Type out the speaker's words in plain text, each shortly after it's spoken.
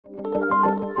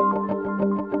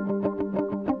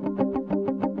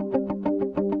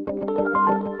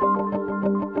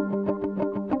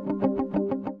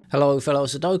Hello fellow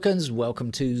Sudokans,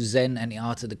 welcome to Zen and the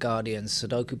Art of the Guardian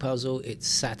Sudoku puzzle. It's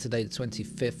Saturday the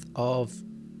 25th of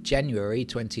January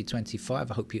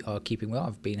 2025. I hope you are keeping well.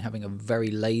 I've been having a very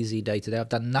lazy day today. I've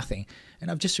done nothing and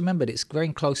I've just remembered it's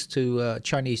very close to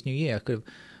Chinese New Year. I could have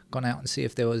gone out and see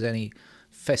if there was any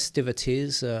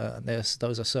festivities.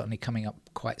 Those are certainly coming up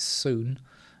quite soon.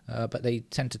 But they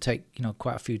tend to take,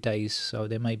 quite a few days, so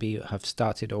they maybe have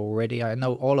started already. I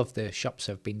know all of the shops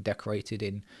have been decorated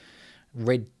in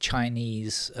red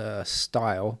Chinese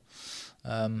style.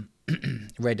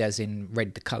 Red as in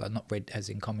red the colour, not red as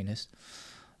in communist.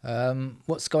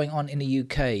 What's going on in the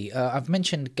UK? I've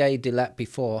mentioned Gay Delat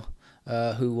before,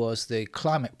 who was the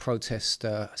climate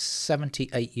protester,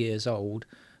 78 years old,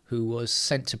 who was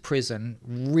sent to prison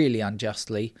really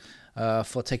unjustly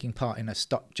for taking part in a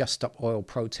Just Stop Oil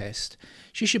protest.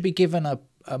 She should be given a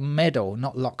medal,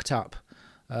 not locked up.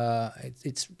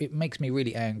 It makes me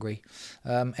really angry.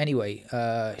 Anyway,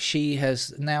 she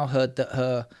has now heard that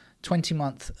her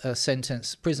 20-month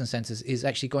prison sentence is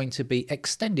actually going to be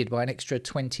extended by an extra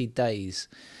 20 days.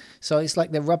 So it's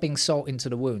like they're rubbing salt into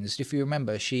the wounds. If you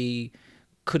remember, she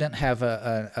couldn't have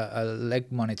a leg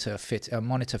monitor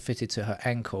fitted to her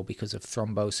ankle because of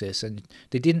thrombosis, and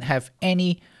they didn't have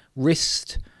any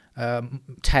wrist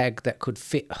tag that could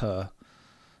fit her.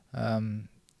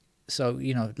 So,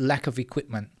 lack of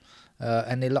equipment,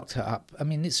 and they locked her up. I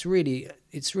mean, it's really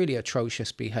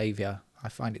atrocious behavior. I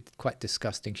find it quite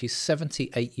disgusting. She's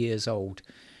 78 years old.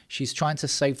 She's trying to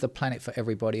save the planet for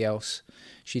everybody else.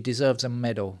 She deserves a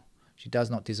medal. She does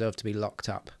not deserve to be locked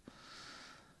up.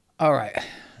 All right,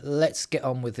 let's get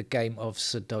on with the game of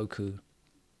Sudoku.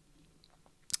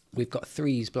 We've got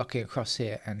threes blocking across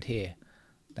here and here.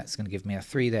 That's going to give me a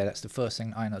 3 there. That's the first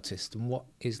thing I noticed. And what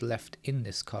is left in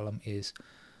this column is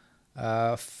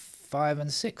 5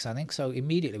 and 6, I think. So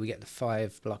immediately we get the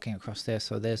 5 blocking across there.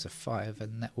 So there's a 5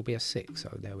 and that will be a 6.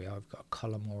 So there we are. We've got a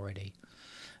column already.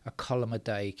 A column a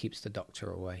day keeps the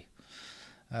doctor away.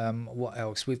 What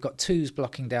else? We've got 2s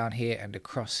blocking down here and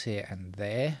across here and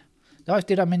there.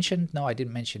 Did I mention? No, I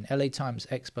didn't mention. LA Times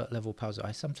expert level puzzle.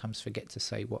 I sometimes forget to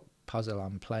say what puzzle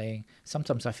I'm playing.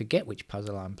 Sometimes I forget which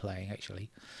puzzle I'm playing,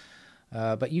 actually.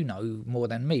 But you know more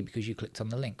than me because you clicked on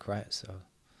the link, right? So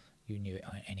you knew it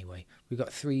anyway. We've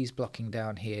got 3s blocking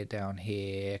down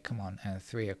here, come on, and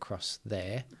 3 across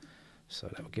there. So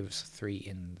that will give us a 3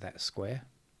 in that square.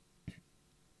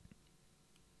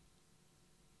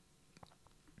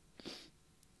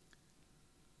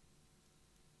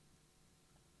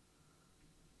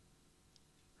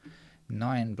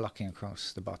 Nine blocking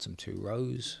across the bottom 2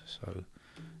 rows, so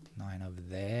 9 over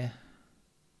there.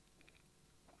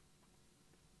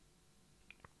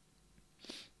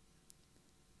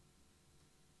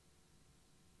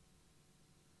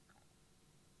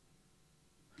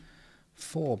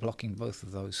 Four blocking both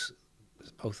of those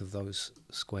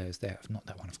squares there. Not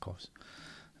that one, of course.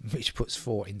 Which puts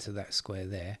 4 into that square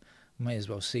there. May as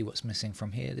well see what's missing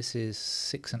from here. This is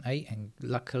 6 and 8, and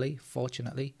luckily,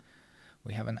 fortunately,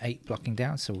 we have an 8 blocking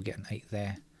down, so we'll get an 8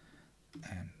 there,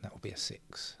 and that will be a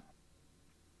 6.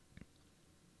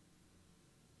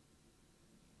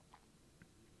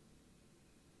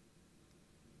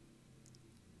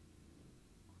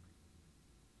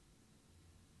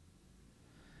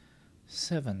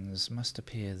 Sevens must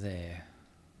appear there.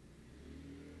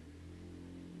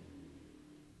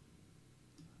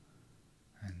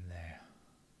 And there.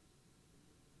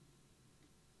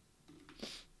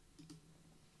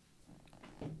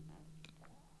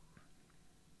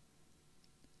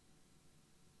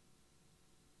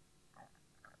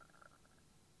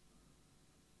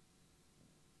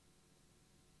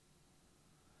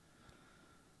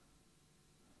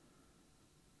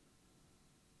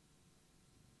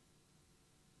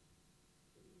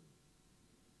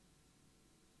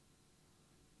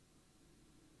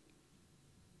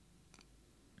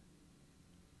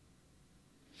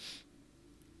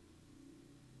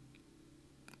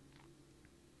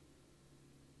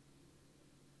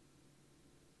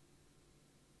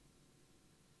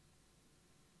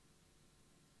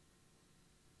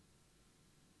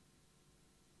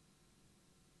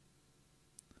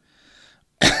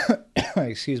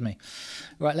 Excuse me.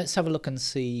 Right, let's have a look and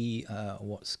see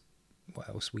what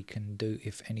else we can do,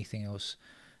 if anything else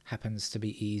happens to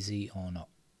be easy or not.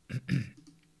 A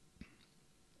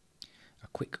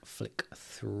quick flick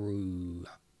through.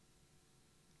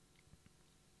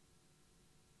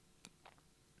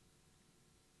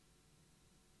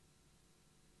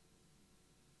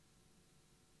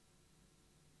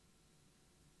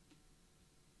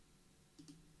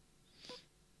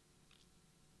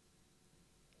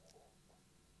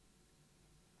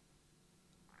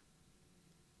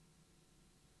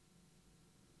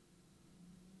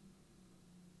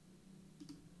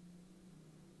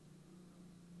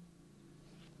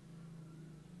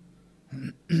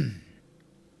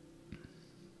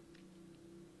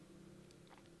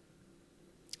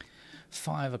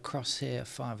 5 across here,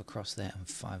 5 across there, and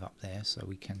 5 up there. So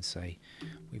we can say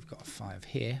we've got a 5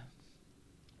 here.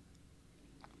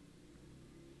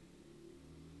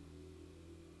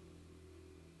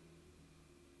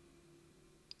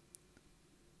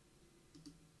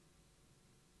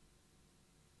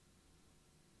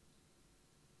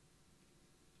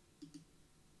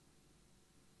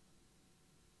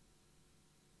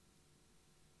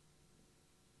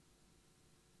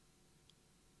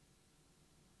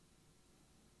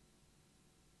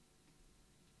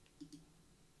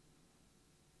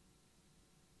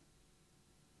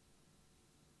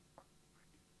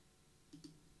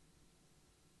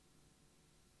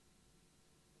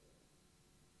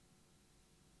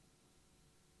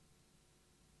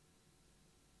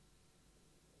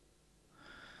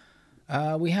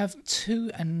 We have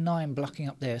 2 and 9 blocking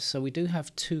up there, so we do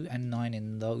have 2 and 9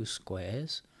 in those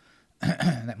squares.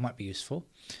 That might be useful.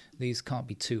 These can't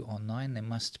be 2 or 9, they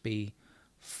must be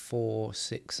 4,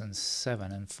 6 and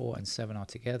 7, and 4 and 7 are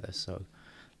together, so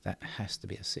that has to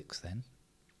be a 6 then.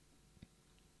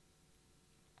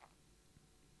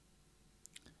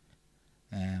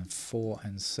 And 4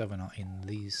 and 7 are in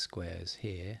these squares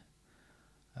here.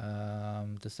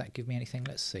 Does that give me anything?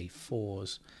 Let's see.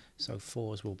 4s. So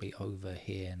 4s will be over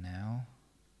here now.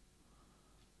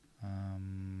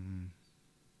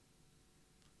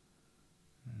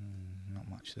 Not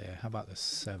much there. How about the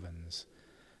 7s?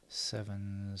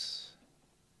 7s.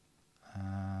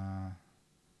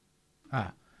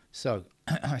 So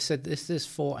I said this is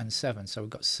 4 and 7. So we've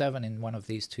got 7 in one of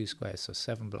these two squares. So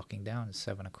 7 blocking down and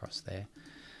 7 across there.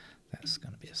 That's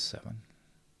going to be a 7.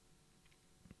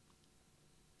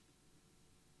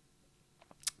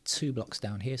 2 blocks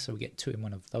down here, so we get 2 in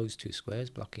one of those two squares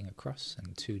blocking across,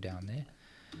 and 2 down there.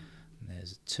 And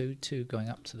there's a 2, 2 going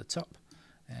up to the top,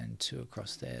 and 2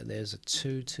 across there. There's a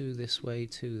 2, 2 this way,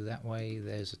 2 that way.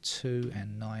 There's a 2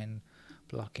 and 9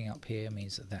 blocking up here,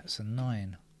 means that that's a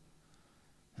 9.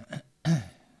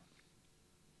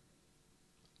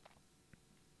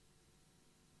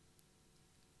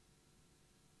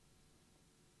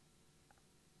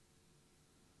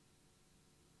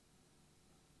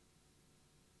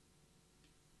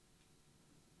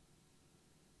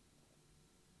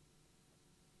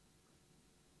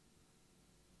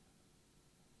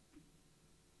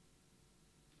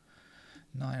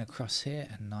 9 across here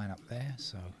and 9 up there,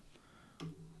 so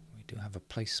we do have a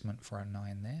placement for a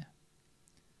 9 there.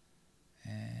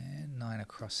 And 9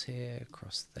 across here,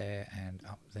 across there, and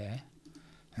up there.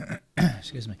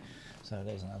 Excuse me. So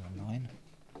there's another 9.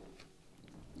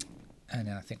 And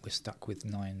then I think we're stuck with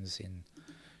 9s in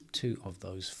 2 of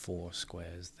those 4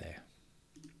 squares there.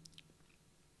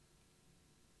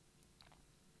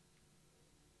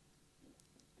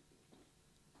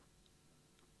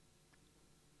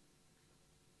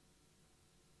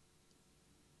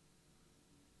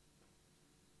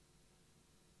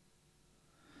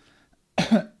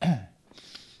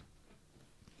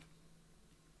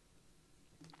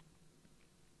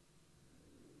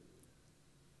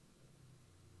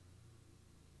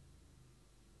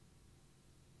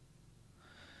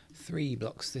 Three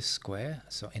blocks this square,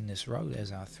 so in this row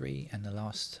there's our 3, and the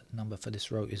last number for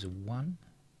this row is 1.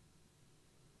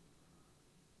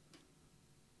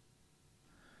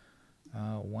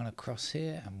 One across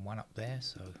here and 1 up there,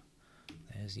 so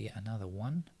there's yet another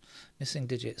 1. Missing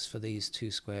digits for these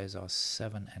two squares are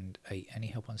 7 and 8. Any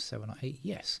help on 7 or 8?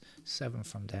 Yes, 7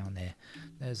 from down there.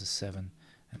 There's a 7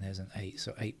 and there's an 8.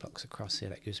 So 8 blocks across here,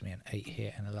 that gives me an 8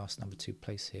 here, and the last number to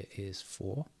place here is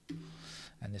 4.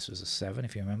 And this was a 7,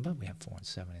 if you remember. We have 4 and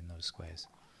 7 in those squares.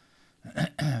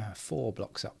 4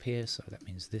 blocks up here, so that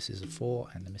means this is a 4,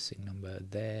 and the missing number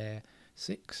there,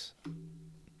 6.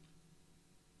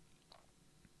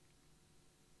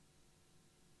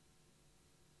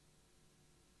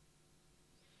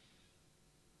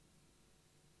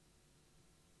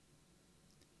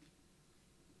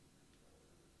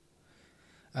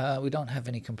 We don't have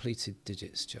any completed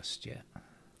digits just yet.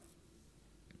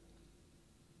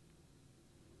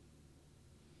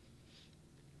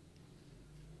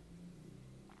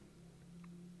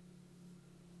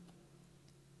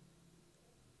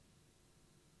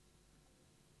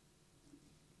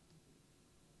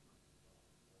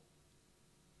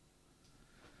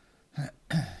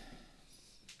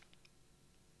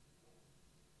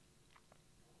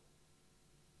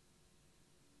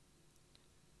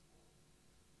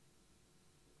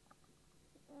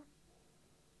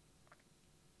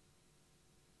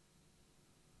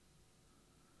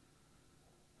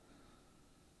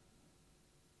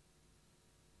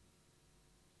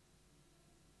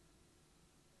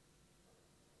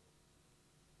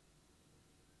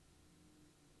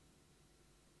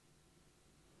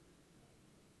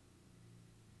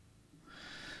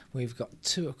 We've got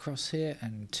 2 across here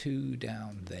and 2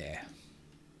 down there.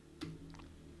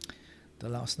 The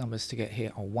last numbers to get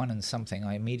here are 1 and something.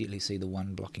 I immediately see the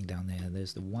 1 blocking down there.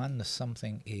 There's the 1, the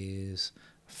something is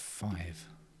 5.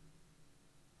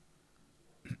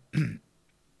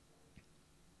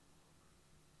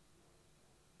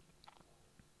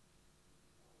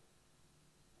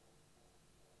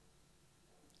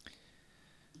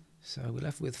 So we're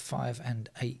left with 5 and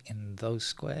 8 in those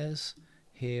squares.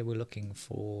 Here we're looking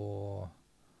for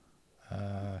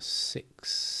 6,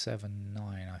 7,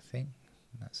 9, I think.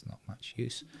 That's not much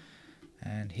use.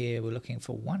 And here we're looking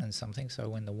for 1 and something. So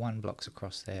when the 1 blocks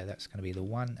across there, that's going to be the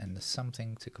 1, and the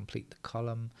something to complete the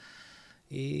column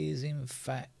is in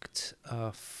fact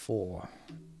 4.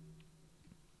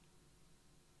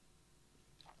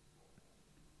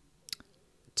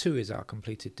 Two is our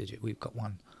completed digit. We've got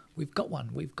 1. We've got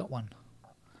 1. We've got 1. I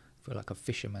feel like a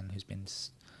fisherman who's been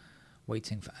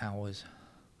waiting for hours.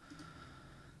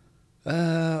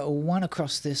 1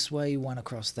 across this way, 1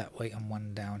 across that way, and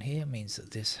 1 down here means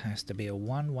that this has to be a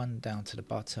 1. 1 down to the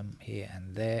bottom here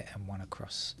and there, and 1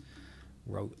 across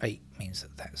row 8 means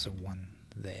that that's a 1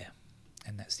 there.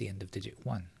 And that's the end of digit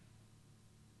 1.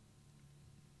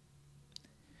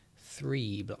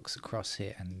 3 blocks across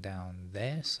here and down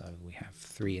there, so we have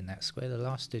 3 in that square. The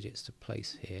last digits to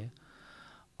place here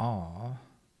are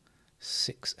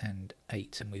 6 and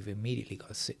 8, and we've immediately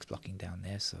got a 6 blocking down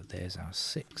there, so there's our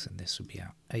 6, and this will be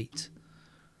our 8.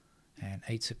 And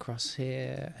 8 across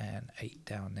here, and 8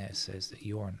 down there says that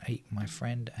you're an 8, my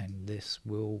friend, and this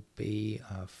will be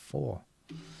a 4.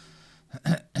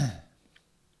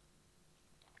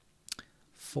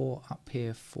 4 up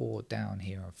here, 4 down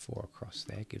here, and 4 across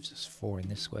there gives us 4 in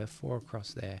this square. 4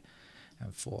 across there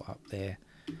and 4 up there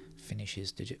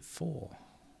finishes digit 4.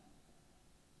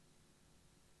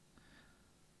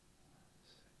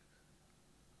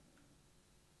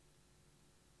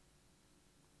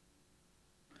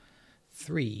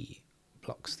 Three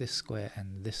blocks this square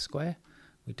and this square.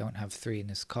 We don't have 3 in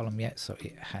this column yet, so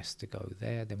it has to go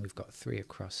there. Then we've got 3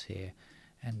 across here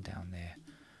and down there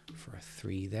for a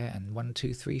 3 there, and 1,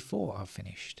 2, 3, 4 are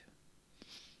finished.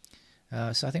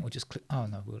 So I think we'll just click. Oh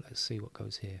no, let's see what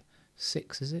goes here.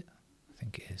 6, is it? I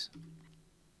think it is.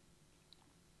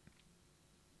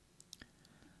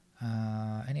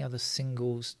 Any other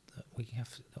singles that we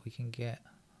can get?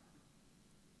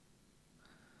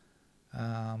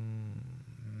 I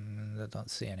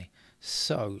don't see any.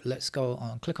 So let's go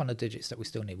on, click on the digits that we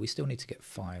still need. We still need to get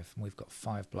 5, and we've got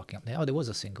 5 blocking up there. Oh, there was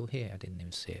a single here. I didn't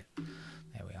even see it.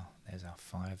 There we are. There's our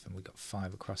 5, and we've got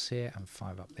 5 across here and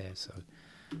 5 up there. So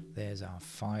there's our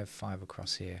 5. 5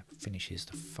 across here finishes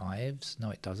the 5s.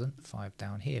 No, it doesn't. 5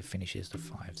 down here finishes the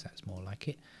 5s. That's more like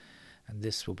it. And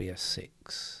this will be a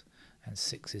 6, and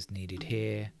 6 is needed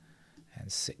here,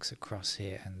 and 6 across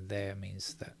here and there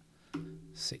means that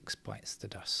 6 bites the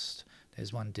dust.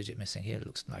 There's 1 digit missing here. It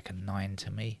looks like a 9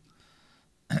 to me.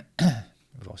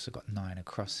 We've also got 9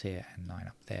 across here and 9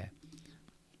 up there,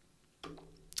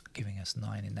 giving us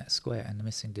 9 in that square, and the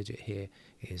missing digit here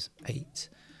is 8.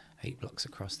 8 blocks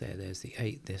across there. There's the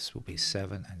 8. This will be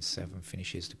 7, and 7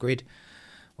 finishes the grid.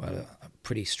 Well, a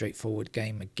pretty straightforward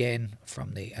game again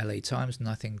from the LA Times.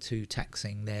 Nothing too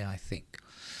taxing there, I think.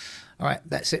 All right,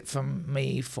 that's it from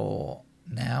me for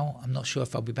now. I'm not sure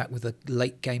if I'll be back with a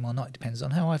late game or not. It depends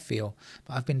on how I feel.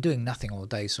 But I've been doing nothing all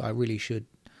day, so I really should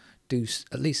do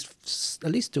at least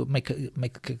make a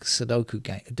Sudoku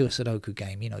game. Do a Sudoku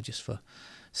game, you know, just for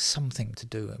something to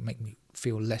do and make me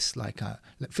feel less like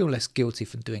feel less guilty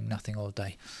for doing nothing all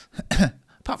day.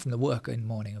 Apart from the work in the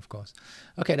morning, of course.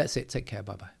 Okay, that's it. Take care.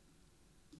 Bye bye.